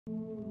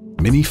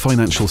Mini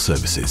Financial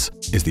Services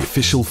is the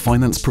official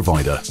finance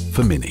provider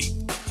for Mini.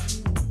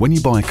 When you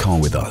buy a car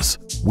with us,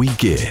 we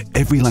gear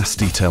every last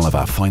detail of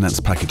our finance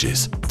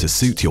packages to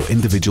suit your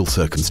individual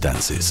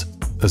circumstances.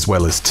 As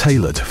well as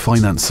tailored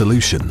finance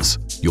solutions,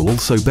 you'll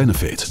also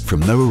benefit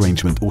from no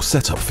arrangement or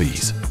setup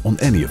fees on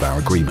any of our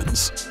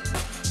agreements.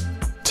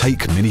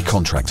 Take Mini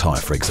Contract Hire,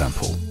 for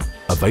example.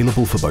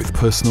 Available for both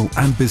personal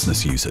and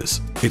business users.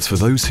 It's for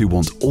those who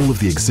want all of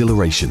the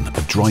exhilaration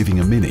of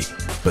driving a Mini,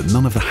 but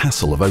none of the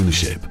hassle of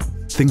ownership.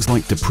 Things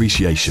like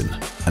depreciation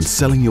and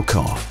selling your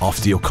car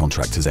after your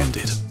contract has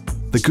ended.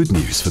 The good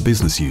news for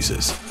business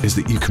users is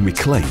that you can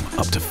reclaim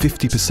up to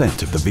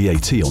 50% of the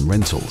VAT on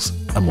rentals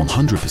and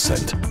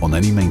 100% on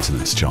any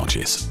maintenance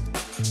charges.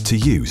 To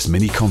use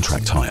Mini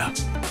Contract Hire,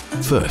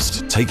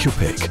 first take your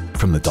pick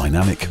from the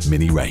dynamic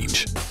Mini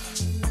range.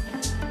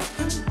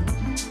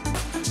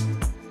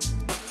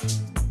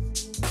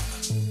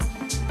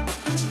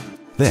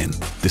 Then,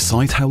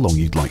 decide how long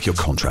you'd like your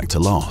contract to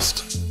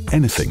last.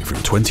 Anything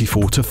from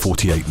 24 to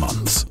 48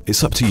 months.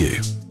 It's up to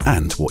you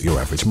and what your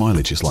average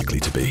mileage is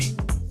likely to be.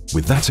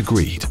 With that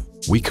agreed,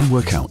 we can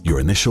work out your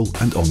initial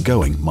and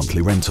ongoing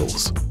monthly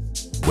rentals.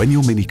 When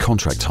your Mini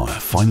Contract Hire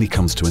finally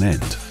comes to an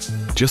end,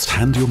 just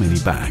hand your Mini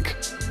back.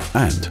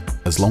 And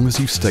as long as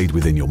you've stayed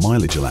within your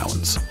mileage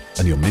allowance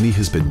and your Mini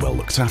has been well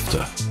looked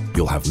after,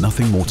 you'll have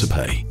nothing more to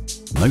pay.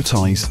 No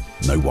ties,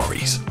 no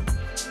worries.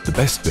 The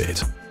best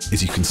bit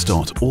is you can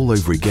start all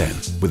over again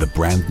with a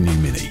brand new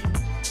Mini.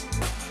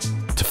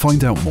 To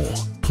find out more,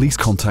 please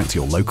contact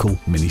your local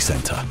Mini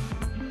Centre.